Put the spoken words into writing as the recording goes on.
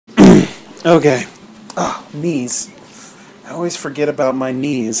Okay. Ah, knees. I always forget about my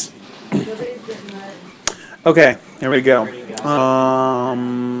knees. Okay, here we go.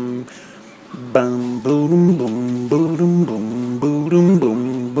 Boom, boom, boom, boom, boom, boom, boom,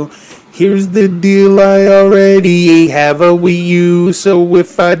 boom. Here's the deal, I already have a Wii U, so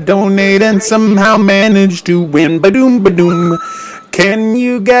if I donate and somehow manage to win, ba-doom, ba-doom, can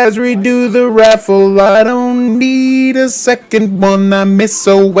you guys redo the raffle? I don't need a second one. I miss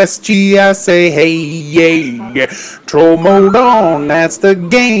OSG. I say, hey, yay. Troll mode on, that's the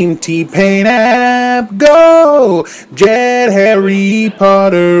game. T-Pain app, go. Jet Harry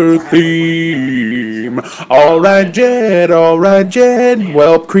Potter theme. Alright, Jet,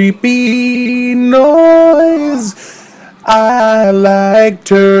 well, creepy noise. I like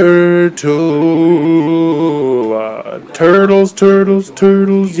turtles,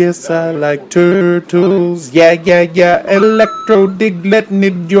 yes, I like turtles. Yeah, Electro, Diglett,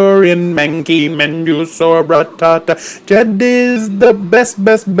 Nidoran, Mankey, Mandusaur, Rattata. Jed is the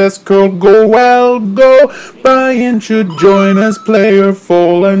best curl, go, well, go. Brian should join us, player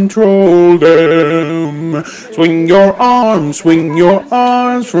full and troll them. Swing your arms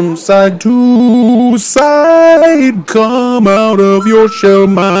from side to side. Come out of your shell,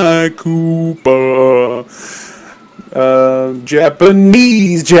 my Koopa.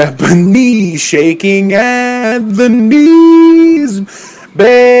 Japanese, shaking at the knees,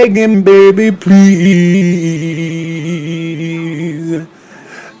 begging, baby, please.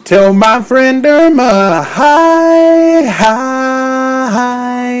 Tell my friend Irma, hi,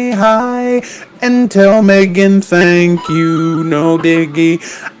 and tell Megan thank you, no diggy.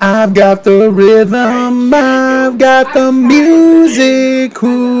 I've got the rhythm, I've got the music.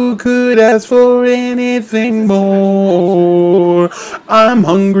 Who could ask for anything more? I'm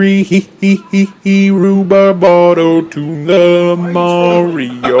hungry, rhubarb auto to the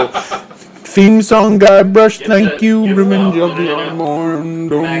Mario. Theme song, Guybrush, thank you, Revenge of the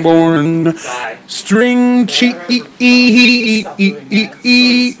Unborn. String cheese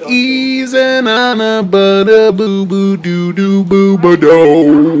and Anna, bada boo boo doo doo boo ba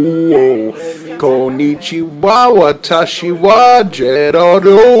do. Konnichiwa, watashi wa jet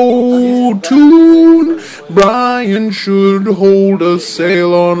auto tune. Brian should hold a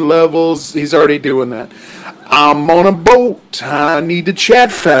sail on levels. He's already doing that. I'm on a boat, I need to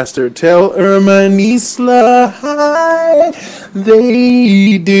chat faster. Tell Irma and Isla hi.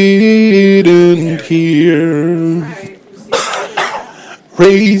 They didn't hear.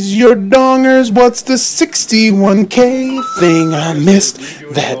 Raise your dongers, what's the 61K thing I missed?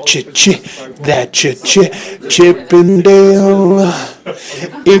 That Chippendale.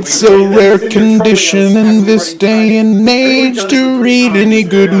 It's a rare condition in this day and age to read any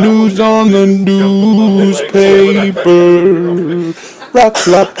good news on the newspaper. Rock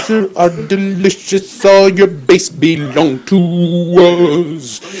lobster are delicious, all your base belong to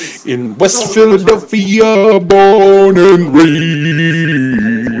us. In West Philadelphia, born and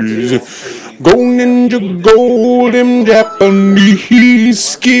raised. Go Ninja Gold, them Japanese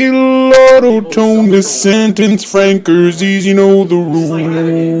skill auto-tone this sentence, Frankersies, you know the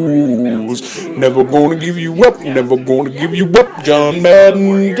rules. Never gonna give you up, John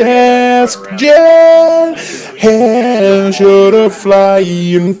Madden, ask Jet, hair should a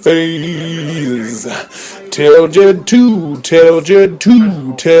flying face. Tell Jed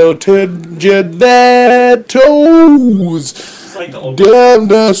that toes.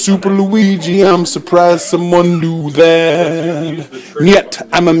 Damn, Super Luigi, I'm surprised someone knew that. Yet,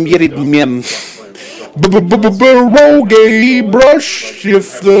 I'm a married man. Rogue brush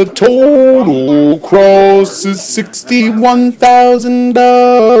if the total crosses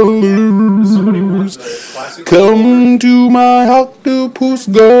 $61,000. Come to my octopus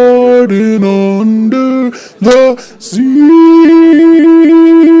garden under the sea.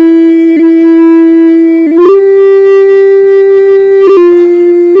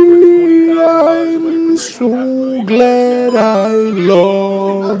 So glad I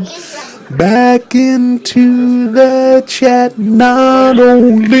logged back into the chat. Not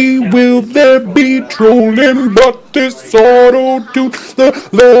only will there be trolling, but this auto-tune, the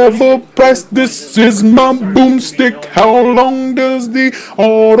level price. This is my boomstick. How long does the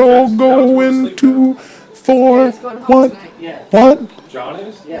auto go into for? What? John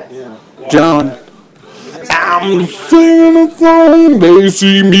is? Yeah. John. I'm singing a song, they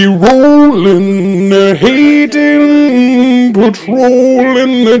see me rolling, they're hating,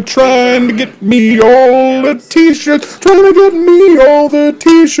 patrolling, they're trying to get me all the t-shirts,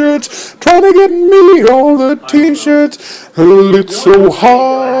 Well, it's so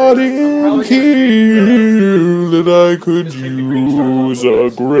hot in here that I could use a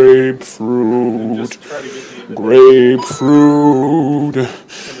grapefruit. Grapefruit.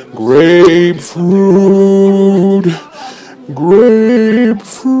 Grapefruit.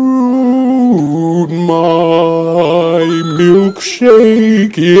 Grapefruit. My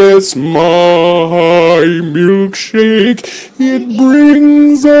milkshake. Yes, my milkshake. It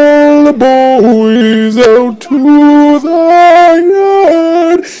brings all the boys out to the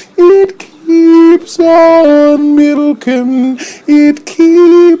yard. It keeps on milking, it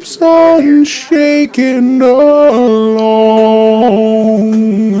keeps on shaking along.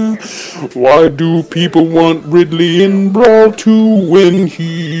 Why do people want Ridley in Brawl 2 when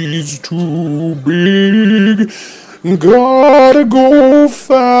he's too big? Gotta go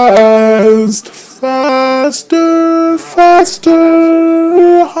fast, faster,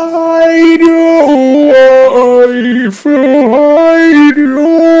 faster. Hide your wife, hide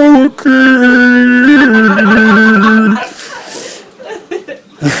your kid.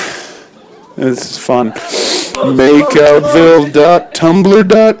 This is fun.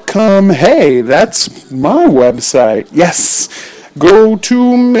 Makeoutville.tumblr.com. Hey, that's my website. Yes. Go to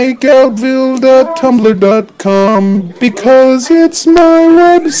makeoutville.tumblr.com because it's my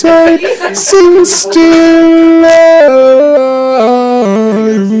website. Since still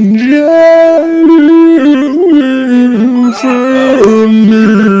alive and jelly for me.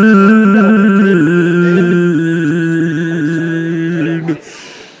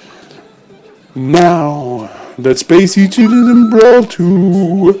 Now that Spacey cheated in Brawl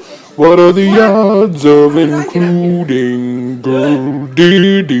 2, what are the odds of including Girl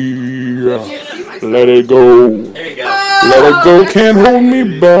Diddy? Let it go. Let it go, can't hold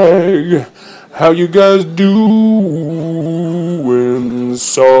me back. How you guys doing?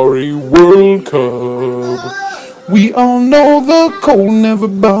 Sorry, World Cup. We all know the cold never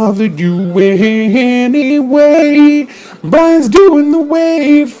bothered you anyway. Brian's doing the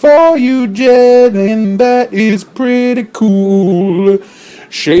wave for you, Jed, and that is pretty cool.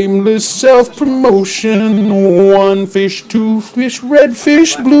 Shameless self-promotion. One fish, two fish, red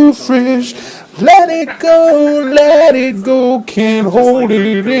fish, blue fish. Let it go, can't hold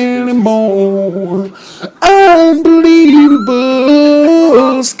it anymore.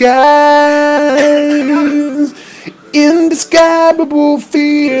 Unbelievable skies, indescribable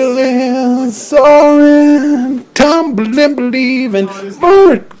feelings, soaring, tumbling, believing.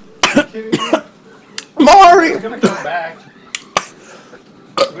 Maury, We're gonna come back.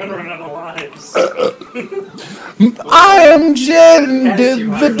 We're gonna run out of lives. I am Jen, did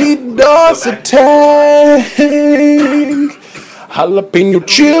the DDoS attack. Jalapeno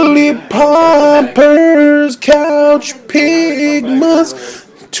chili poppers, couch pig must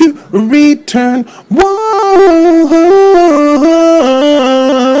to return. Wonder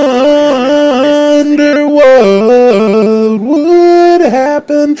what would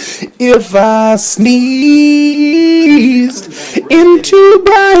happen if I sneezed into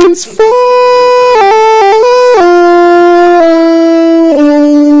Brian's phone.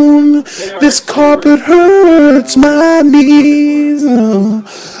 This carpet hurts my knees.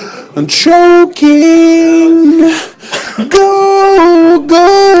 I'm choking. Go,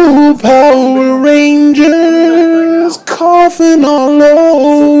 go, Power Rangers, coughing all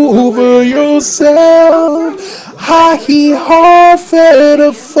over yourself. Hi-hee-haw, fed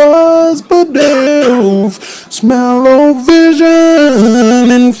a fuzz, but delf.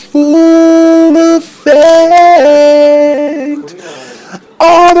 Smell-o-vision in full effect.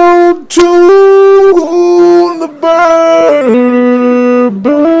 Auto-tune the burb.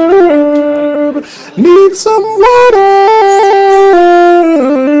 Need some water.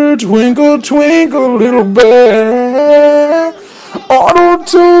 Twinkle, twinkle, little bear.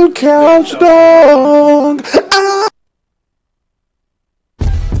 Auto-tune couch dog.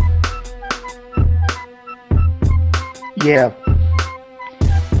 Yeah.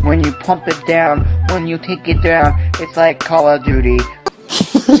 When you pump it down, when you take it down, it's like Call of Duty.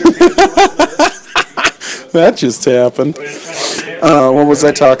 That just happened. What was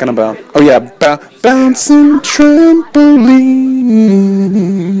I talking about? Oh yeah, bouncing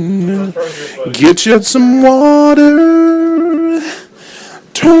trampoline. Get you some water.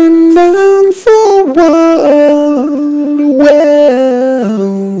 Turn down for well.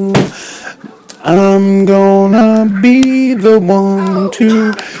 I'm gonna be the one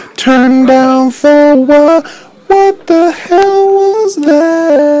to turn down for what? What the hell was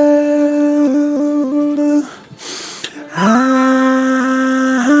that?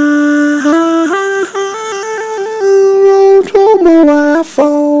 Roll to my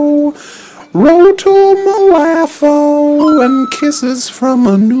iPhone. Roll Mulatto and kisses from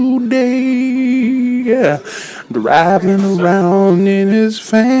a new day. Driving around in his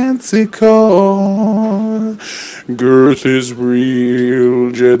fancy car. Girth is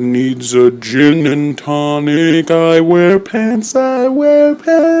real, Jed needs a gin and tonic. I wear pants, I wear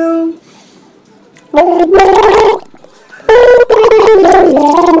pants.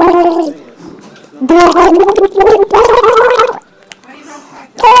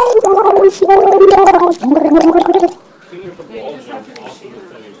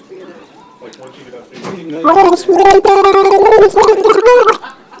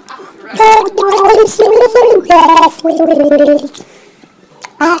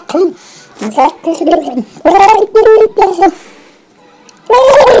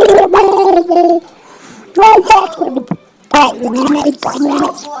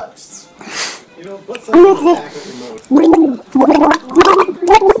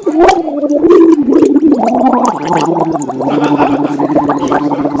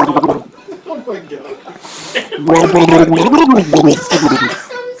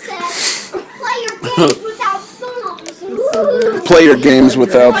 Play your games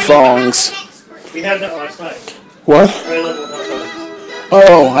without thongs. We had that last night. What?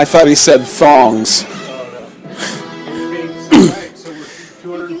 Oh, I thought he said thongs.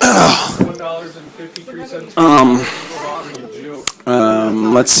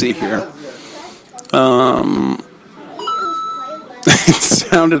 Let's see here.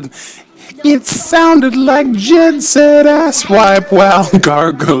 It sounded like Jed said ass wipe while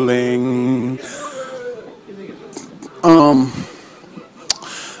gargling.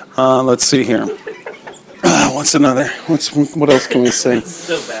 Let's see here. What else can we say?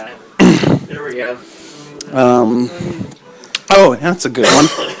 So bad. There we go. Oh, that's a good one.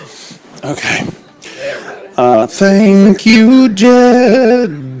 Okay. Thank you,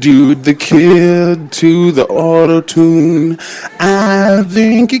 Jed, dude the kid, to the auto-tune. I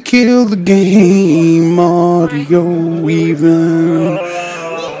think you killed the game, audio even.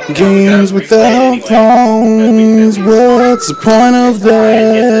 Games without phones, what's the point of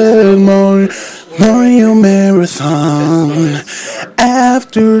that? Mario Marathon.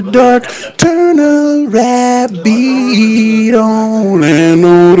 After dark, turn a rap beat on an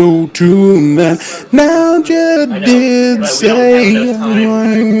auto-tune that now Jed did say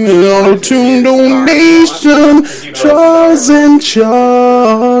auto-tune donation, Charles and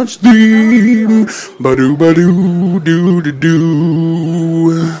Charge theme.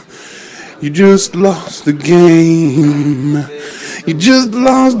 Ba-do-ba-do-do-do-do. You just lost the game. You just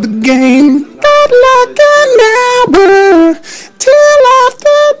lost the game. Got like an hour till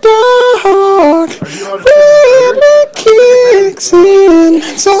after dark. Really kicks in.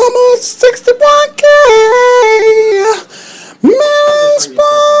 It's almost 61K. Million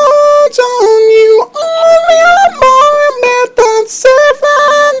spots on you. Only a mariomarathon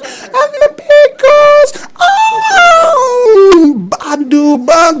 7. And the big goes on.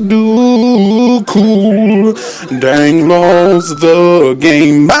 Badu, cool. Dang, lost the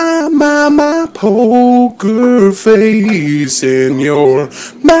game. My poker face in your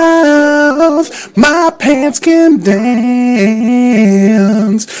mouth. My pants can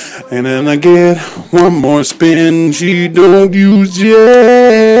dance. And then I get one more spin. She don't use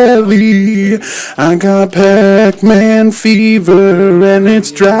jelly. I got Pac-Man fever and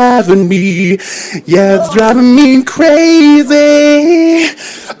it's driving me. Yeah, it's driving me crazy.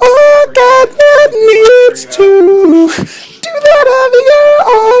 Oh, God, that needs to do that over your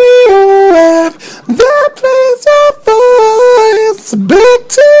audio app. That plays your voice back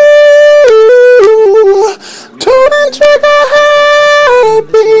to Toad and Trigger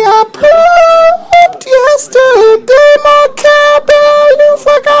happy. I proved yesterday more cowbell. You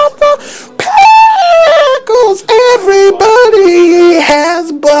forgot the pickles. Everybody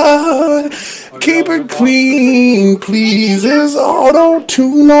has blood. Keep it clean, please. Is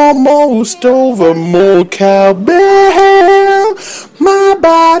auto-tune almost over? More cowbell. My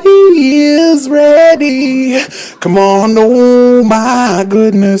body is ready. Come on, oh my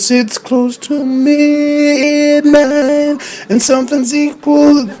goodness, it's close to midnight, and something's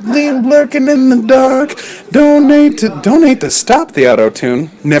equally lurking in the dark. Donate to stop the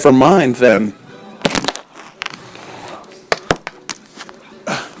auto-tune. Never mind then.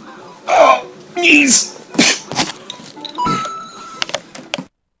 Knees.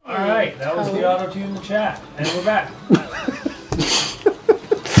 Alright, that was the auto-tune chat. And we're back.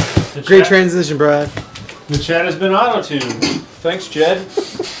 Great transition, Brad. The chat has been auto-tuned. Thanks, Jed.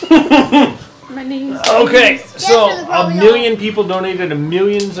 My name's Okay, so a million people donated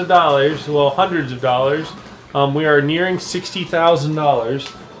millions of dollars, well, hundreds of dollars. We are nearing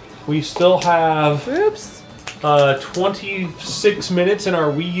 $60,000. we still have Oops. 26 minutes in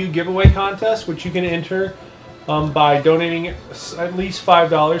our Wii U giveaway contest, which you can enter by donating at least $5,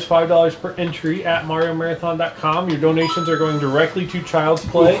 $5 per entry at mariomarathon.com. Your donations are going directly to Child's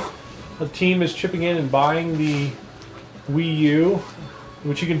Play. The team is chipping in and buying the Wii U,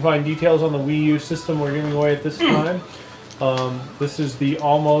 which you can find details on the Wii U system we're giving away at this time. This is the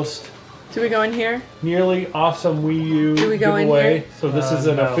almost Do we go in here? nearly awesome Wii U Do we go in giveaway. here? So this is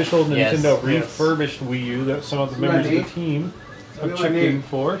an No. official Yes. Nintendo Yes. refurbished Wii U that some of the members of the team have chipped in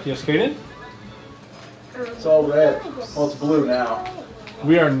for. Yes, Kaden? It's all red. Well, it's blue now.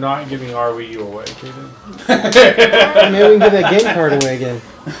 We are not giving our Wii U away, Kaden. Maybe we can get that game card away again.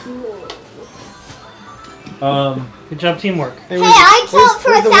 Good job, teamwork. Hey, Hey, I fought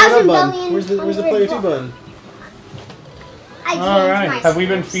for where's the 1,000 button? billion. Where's the player 2 button? I changed All right. my Have we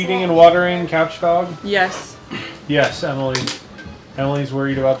been stats. feeding and watering Couch Dog? Yes. Yes, Emily. Emily's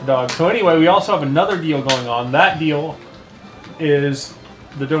worried about the dog. So anyway, we also have another deal going on. That deal is,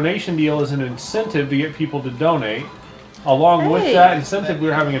 the donation deal is an incentive to get people to donate. Along with Hey. that incentive,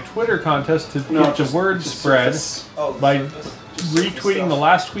 we're having a Twitter contest to get the word spread by retweeting the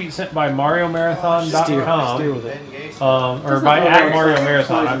last tweet sent by mariomarathon.com. Steer with it. Or by at Mario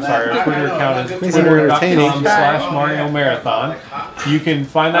Marathon, I'm sorry. Our Twitter account is Makes it more entertaining. twitter.com/Mario Marathon. You can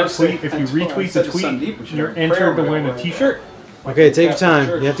find that tweet. If you retweet the tweet, you're entered to win a t-shirt. Okay, take your time.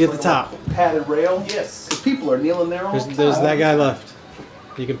 You have to get the top. Padded rail? Yes. Because people are kneeling there all the time. There's that guy left.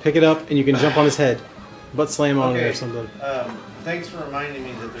 You can pick it up and you can jump on his head. Butt slam on it or something. Thanks for reminding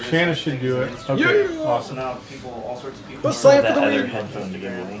me that there is Shanna such should things do in it. Instagram. Okay, So awesome. now people, all sorts of people. Butt slam for That the other win. headphone to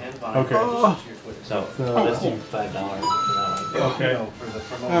give away. Okay. So let's do $5 for that one. Okay. For the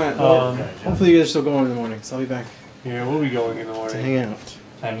promotion. Alright, well, Um, hopefully you guys are still going in the morning, so I'll be back Yeah, we'll be going in the to morning. hang out.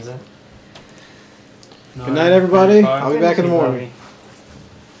 Time is it? Good night, everybody. 9:35. I'll be back in the morning.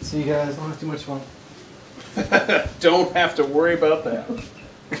 See you guys. Don't have too much fun. Don't have to worry about that.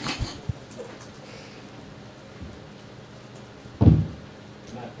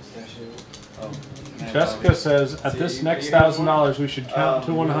 Jessica says at this next $1,000 we should count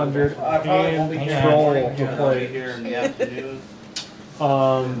to 100 I probably won't be and here in the morning, troll but to I'll be play. here in the afternoon.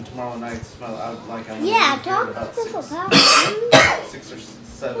 Um, Tomorrow night's Yeah, about dog special power. 6 or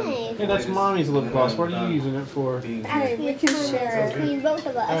 7. Hey. hey, that's mommy's lip gloss. What are you using it for? Hey, we can share it. Between both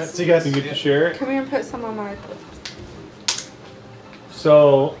of Alright, us. see you guys. You get to share it. Come here and put some on my.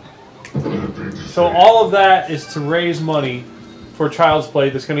 So all of that is to raise money for Child's Play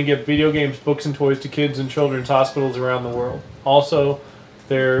that's going to give video games, books, and toys to kids in children's hospitals around the world. Also,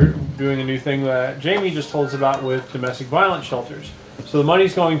 they're doing a new thing that Jamie just told us about with domestic violence shelters. So the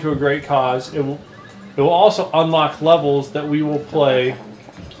money's going to a great cause. It will also unlock levels that we will play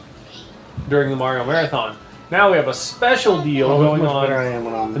during the Mario Marathon. Now we have a special deal going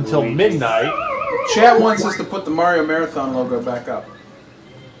on until midnight. Chat wants us to put the Mario Marathon logo back up.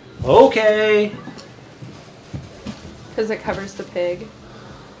 Okay. Because it covers the pig.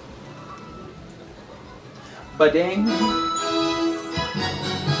 Badang.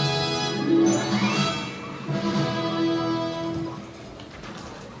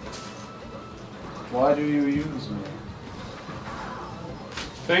 Why do you use me?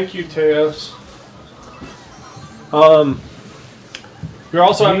 Thank you, Teos. You're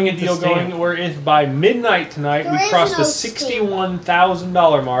also having a deal going where if by midnight tonight There we is cross no the stamp.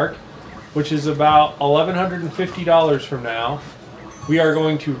 $61,000 mark, which is about $1,150 from now, we are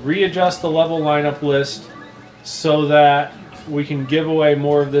going to readjust the level lineup list so that we can give away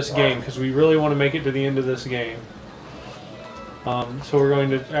more of this game because we really want to make it to the end of this game. So we're going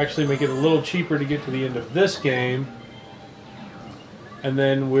to actually make it a little cheaper to get to the end of this game, and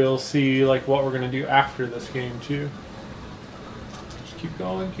then we'll see like what we're going to do after this game too. Just keep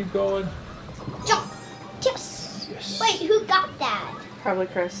going, keep going. Jump. Yes. Yes. Wait, who got that? Probably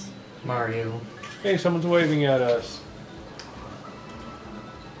Chris. Mario. Hey, someone's waving at us.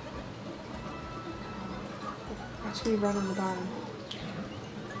 Watch me run on the bottom.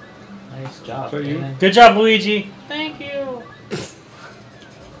 Nice job. So you- Dan. Good job, Luigi. Thank you.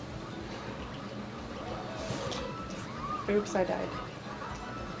 Oops, I died.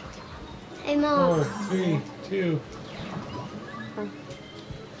 Hey, Mom. 4, 3, 2.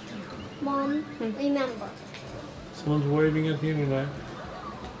 Mom, remember. Someone's waving at the internet.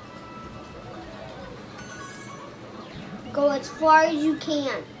 Go as far as you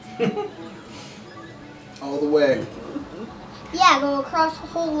can. All the way. Yeah, go across the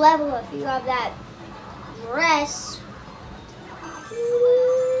whole level if you have that dress.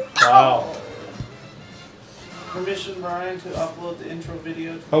 Wow. Permission, Brian, to upload the intro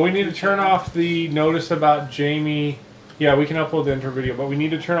video. Oh, we need to turn off the notice about Jamie Yeah, we can upload the intro video, but we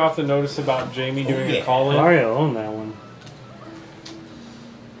need to turn off the notice about Jamie doing a yeah. call-in. Mario owned that one.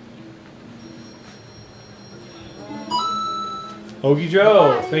 Ogie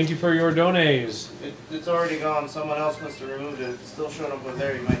Joe, thank you for your donays. It's already gone. Someone else must have removed it. If it's still showing up over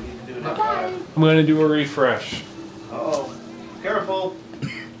there, you might need to do it next time. I'm going to do a refresh. Uh-oh. Careful.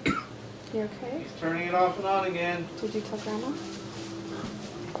 You okay? He's turning it off and on again. Did you tell Grandma?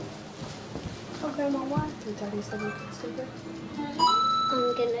 Oh, Grandma, what? Did Daddy said you could sleep it? I'm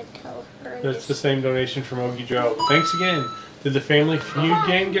gonna tell her. That's the same donation from Ogie Joe. Thanks again. Did the Family Feud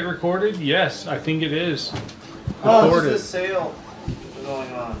game get recorded? Yes, I think it is. Oh, Recorded. this is sale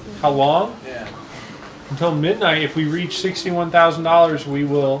going on. How long? Yeah. Until midnight. If we reach $61,000, we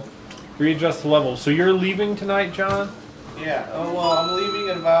will readjust the level. So you're leaving tonight, John? Yeah. Oh well, I'm leaving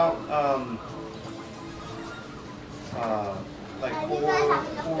at about like 4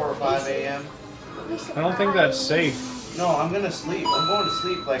 or 5 a.m. I don't think that's safe. No, I'm gonna sleep. I'm going to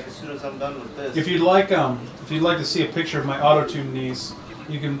sleep like as soon as I'm done with this. If you'd like to see a picture of my auto-tune niece,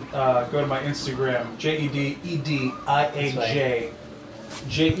 you can go to my Instagram, JEDEDIAJ.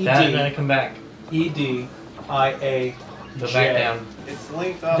 That and then I come back. JEDIAJ. Go back down. It's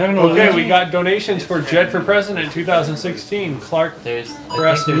linked up. Okay, we got donations for Jed for President 2016. Clark I think there's one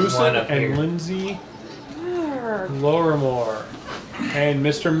Rasmussen up and here. Lindsay Lowermore. And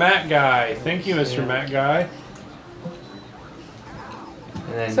Mr. Matt Guy. Thank you, Mr. Yeah. Matt Guy.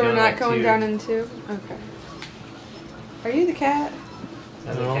 And then So we're not donate going to- down in 2? Okay. Are you the cat?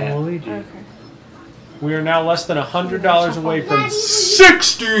 I'm the cat. Okay. We are now less than $100 away from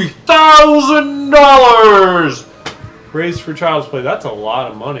 $60,000 raised for Child's Play. That's a lot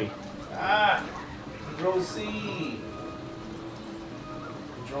of money. Ah! Control C.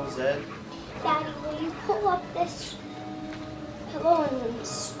 Control Z. Daddy, will you pull up this pillow and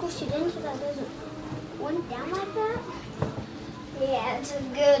squish it in so that it doesn't went down like that? Yeah, it's a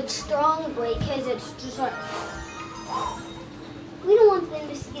good strong break because it's just like. We don't want them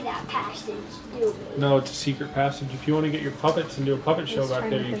to see that passage, do we? No, it's a secret passage. If you want to get your puppets and do a puppet show back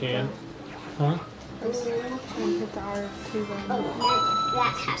there, you can. Huh? I was trying to hit the R2 button. Oh, man, if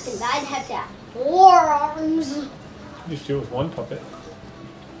that happened, I'd have to have 4 arms. Just do it with one puppet.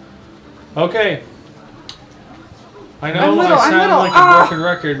 Okay. I know I'm little, I I'm sound little. like Ah! a broken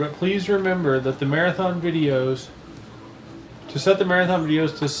record, but please remember that the marathon videos, to set the marathon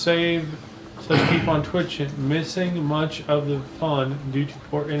videos to save such people on Twitch missing much of the fun due to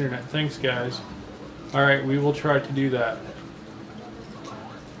poor internet. Thanks, guys. Alright, we will try to do that.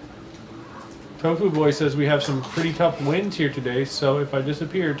 Tofu Boy says we have some pretty tough winds here today, so if I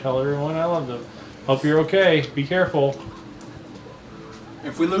disappear, tell everyone I love them. Hope you're okay. Be careful.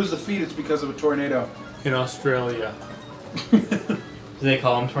 If we lose the feed, it's because of a tornado. In Australia. Do they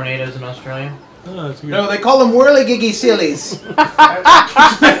call them tornadoes in Australia? Oh, that's a good. No, they call them whirly-giggy sillies.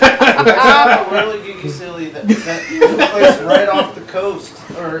 That's a really geeky silly that took place right off the coast,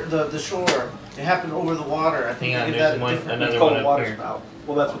 or the shore. It happened over the water. I think Hang on, they did that there's one, different. another It's called one a up water here. spout.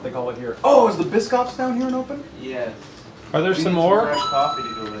 Well, that's what they call it here. Oh, is the Biscoffs down here and open? Yes. Are there We some need more? fresh coffee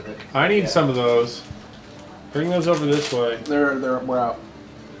to go with it. I need Yeah. some of those. Bring those over this way. We're out.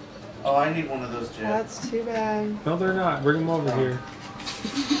 Oh, I need one of those, Jen. That's too bad. No, they're not. Bring them over here.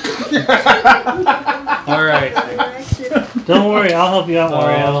 All right. Don't worry, I'll help you out,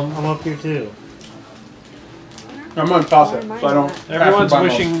 Mario. Um, I'm up here too. I'm gonna toss it, so I don't. Everyone's have to buy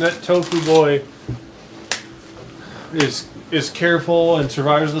wishing that Tofu Boy is careful and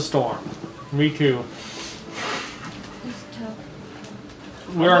survives the storm. Me too.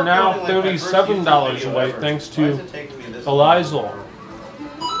 We are now $37 away, thanks Why is to it taking me this Elizal.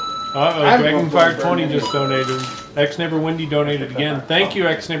 Uh-oh, I'm Dragonfire going 20 just donated. Ex-Neighbor Wendy donated again. Thank you,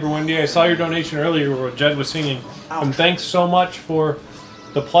 Ex-Neighbor Wendy. I saw your donation earlier where Jed was singing. And thanks so much for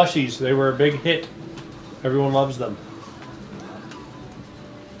the plushies. They were a big hit. Everyone loves them.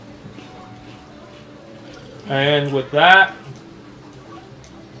 And with that,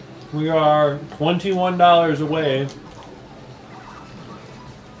 we are $21 away.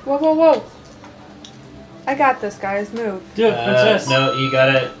 Whoa, whoa, whoa. I got this, guys. Move. Do it, princess. No, you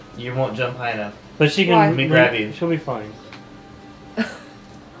gotta. You won't jump high enough. But she can Why? let me grab you. She'll be fine.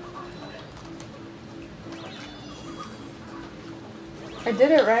 I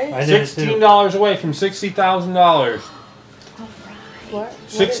did it right. I did it too. $16 away from $60,000. What?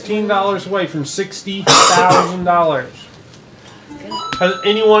 $16 away from $60,000. Has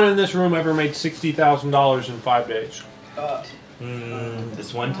anyone in this room ever made $60,000 in 5 days?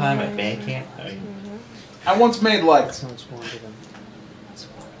 This one time at band camp. I once made like. Sounds more to them.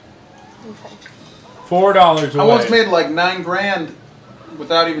 $4 away. I once made like $9 grand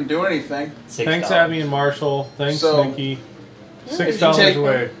without even doing anything. Thanks, $6. Abby and Marshall. Thanks, So- Nikki. If $6 you take-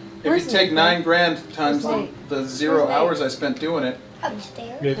 away. If you Where's take Nate? 9 grand times Where's Nate? the 0 Nate? hours I spent doing it,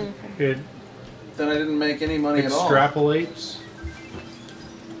 Upstairs. It then I didn't make any money at all. extrapolates.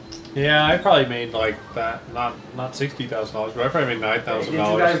 Yeah, I probably made like that. Not $60,000, but I probably made Did you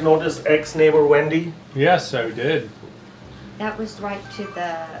 $9,000. guys notice ex-neighbor Wendy? Yes, I did. That was right to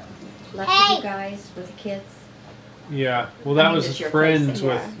the left Hey! of you guys with the kids. Yeah. Well, I that mean, was it's your friends place,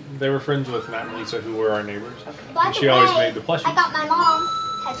 with. yeah. They were friends with Matt and Lisa, who were our neighbors. By And the she always way, made the plushies. I got my mom.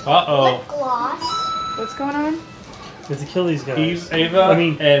 Has Uh-oh. lip gloss. What's going on? We have to kill these guys. Eva I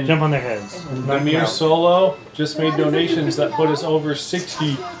mean, and jump on their heads. Namir Solo just made donations that put us over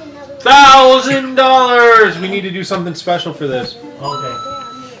 $60,000. Here's another We need to do something special for this.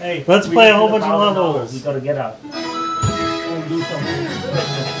 Okay. Hey, Let's we play a get whole to bunch of $1,000. levels. We gotta get out. And do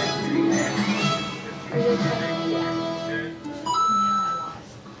something.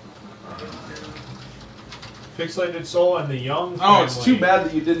 Pixelated Soul and the Young Oh, it's too bad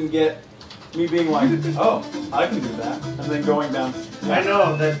that you didn't get me being like, oh, I can do that, and then going down. I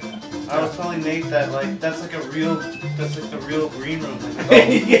know that. I was telling Nate that like that's like the real green room. Like, oh,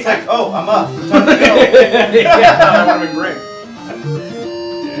 it's like, oh, I'm up. Time to go. Yeah, that would have been great.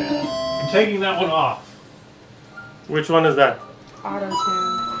 I'm taking that one off. Which one is that? Auto tune.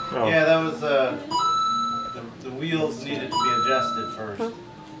 Oh. Yeah, that was the wheels needed to be adjusted first.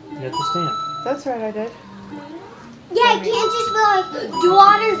 You have to stand. That's right, I did. Yeah, you can't just be like, do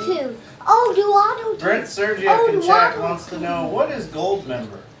auto tune. Oh, do auto tune. Brent Sergiak Oh, in the chat water. wants to know what is gold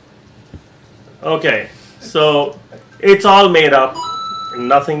member. Okay, so it's all made up.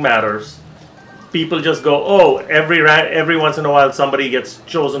 Nothing matters. People just go, oh, every once in a while somebody gets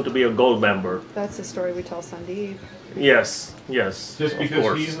chosen to be a gold member. That's the story we tell Sandeep. Yes, Just of because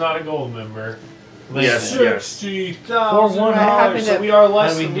course. he's not a gold member. Yes, yes. $60,000. So we are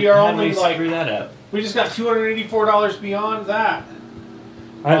less. We are only like. screw that up? We just got $284 beyond that.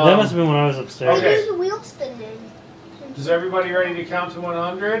 That must have been when I was upstairs. Okay. Who's the wheel spinning? Is everybody ready to count to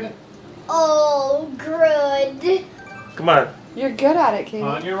 100? Oh, good. Come on. You're good at it, Katie.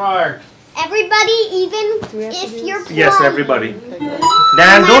 On your mark. Everybody, even Do we have to if do you're this? playing. Yes, everybody. Okay, good.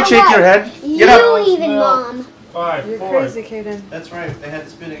 Dan, No don't matter shake what. your head. You Get up. even, No. Mom. 5, You're 4. crazy, Kaden. That's right. They had to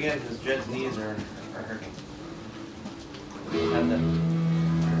spin again because Jed's knees are hurting. Have them.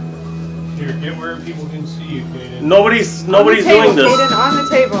 Here, get where people can see you, Kaden. Nobody's On the table, doing this. Kaden, on the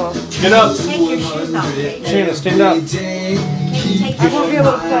table. Get up. Take your shoes off, Kate. Shanna, stand up. Take I won't be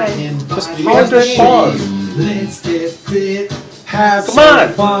able to play. Just pause. Let's get fit. Have Come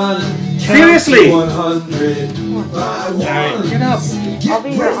on. fun. Seriously. 100 by one. Get up. I'll be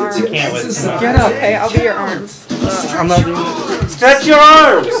your arms. Get up. Okay, I'll be your arms. I'm not doing it. Stretch your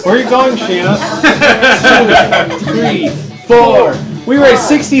arms. Where are you going, Shanna? 2, 3, 4. We raised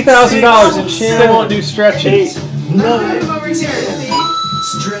 $60,000 and Shanna won't do stretching.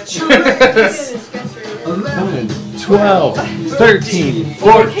 Stretch your legs. 11, 12, 13,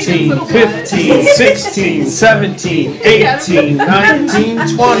 14, 15, 16, 17, 18, 19,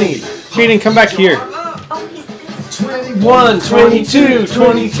 20. Jaden, come back here. 21, 22,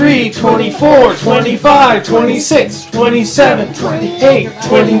 23, 24, 25, 26, 27, 28,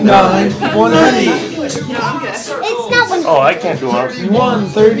 29, 100. It's not one. Oh, I can't do arms. 31,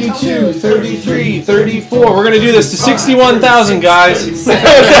 32, 33, 34. We're going to do this to 61,000, guys.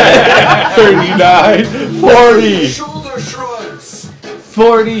 39, 40, shoulder shrugs.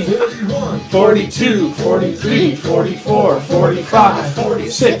 40, 42, 43, 44, 45,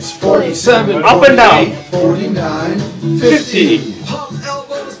 46, 47, Up and down. 49. 50, Pump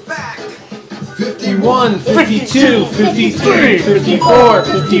elbows back. 51, 52, 53, 54,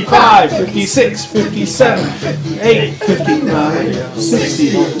 55, 56, 57, 58, 59,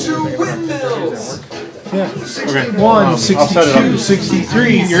 60. Two windmills. Yeah. Okay. 1, 62,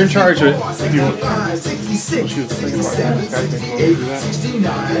 63. You're in charge of it. 65, 66, 67, 68,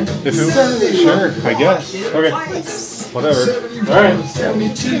 69. If it, sure, I guess. Okay. Whatever. All right.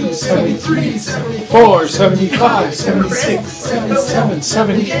 72, 73, 4, 75, 76, 77,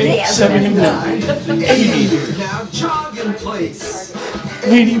 78, 79, 80, now jog in place.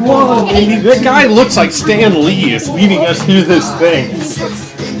 81, 80. That guy looks like Stan Lee is leading us through this thing.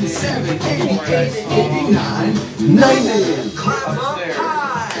 87, 88, 89, 90. Clap up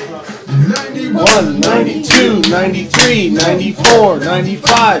high. 91, 92, 93, 94,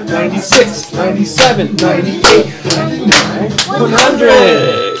 95, 96, 97, 98,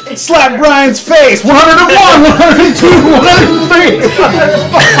 100. Slap Brian's face. 101, 102,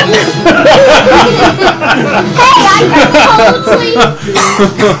 103. Hey, I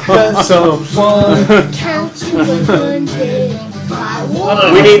totally So fun. count to 100 by one.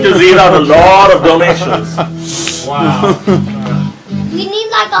 We need to read out a lot of donations. Wow. We need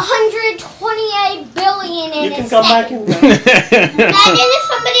like 128 billion in You a can come back second. and Imagine if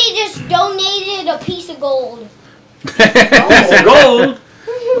somebody just donated a piece of gold. Piece of gold.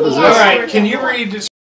 All right. Can you read